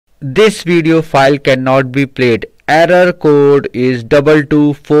This video file cannot be played. Error code is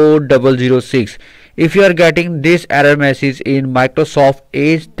 224006. If you are getting this error message in Microsoft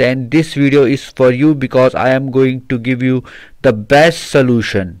Edge, then this video is for you because I am going to give you the best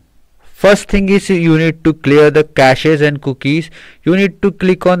solution. First thing is you need to clear the caches and cookies. You need to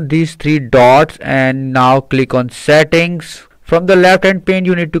click on these three dots and now click on settings. From the left hand pane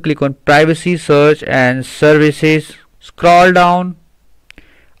you need to click on privacy, search and services. Scroll down.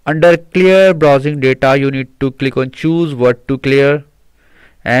 Under clear browsing data you need to click on choose what to clear,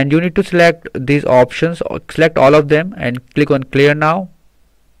 and you need to select these options, or select all of them and click on clear now.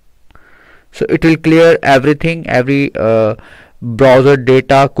 So it will clear everything, every browser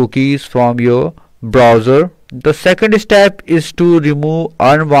data, cookies from your browser. The second step is to remove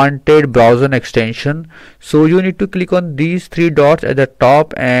unwanted browser extension. So you need to click on these three dots at the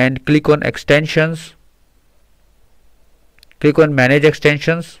top and click on extensions. Click on manage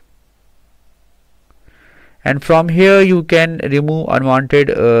extensions, and from here you can remove unwanted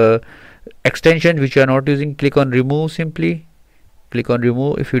extensions which you are not using. Click on remove, simply click on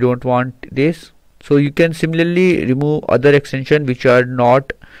remove if you don't want this. So you can similarly remove other extensions which you are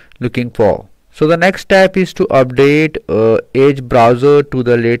not looking for. So the next step is to update Edge browser to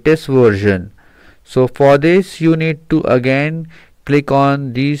the latest version. So for this you need to again click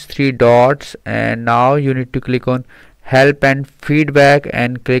on these three dots, and now you need to click on help and feedback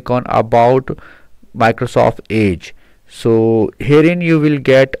and click on about Microsoft Edge. So herein you will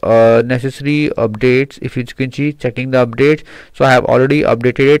get necessary updates. If you can see, checking the updates, so I have already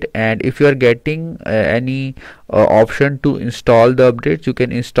updated it, and if you are getting any option to install the updates, you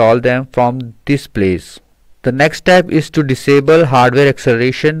can install them from this place. The next step is to disable hardware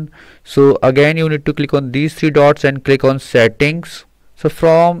acceleration. So again you need to click on these three dots and click on settings. So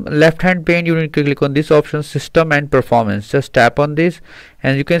from left hand pane you need to click on this option, system and performance. Just tap on this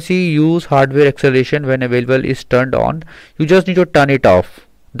and you can see use hardware acceleration when available is turned on. You just need to turn it off.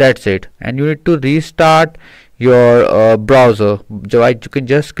 That's it. And you need to restart your browser. You can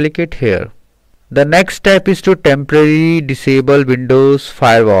just click it here. The next step is to temporarily disable Windows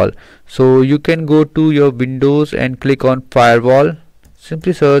firewall. So you can go to your Windows and click on firewall.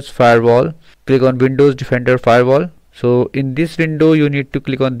 Simply search firewall. Click on Windows Defender Firewall. So in this window you need to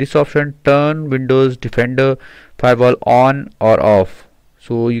click on this option, turn Windows Defender Firewall on or off.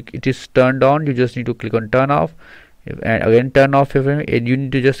 So it is turned on, you just need to click on turn off, and again turn off, and you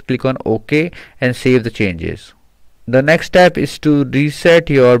need to just click on OK and save the changes. The next step is to reset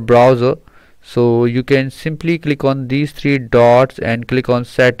your browser. So you can simply click on these three dots and click on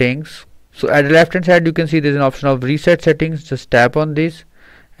settings. So at the left hand side you can see there is an option of reset settings. Just tap on this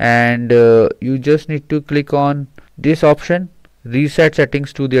and you just need to click on this option, reset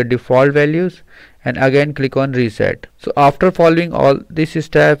settings to their default values, and again click on reset. So after following all this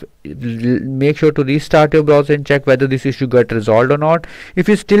step, make sure to restart your browser and check whether this issue got resolved or not. If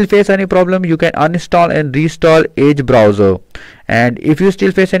you still face any problem, you can uninstall and reinstall Edge browser, and if you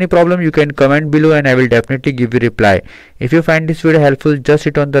still face any problem you can comment below and I will definitely give you reply. If you find this video helpful, just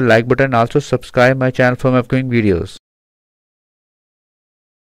hit on the like button, also subscribe my channel for my upcoming videos.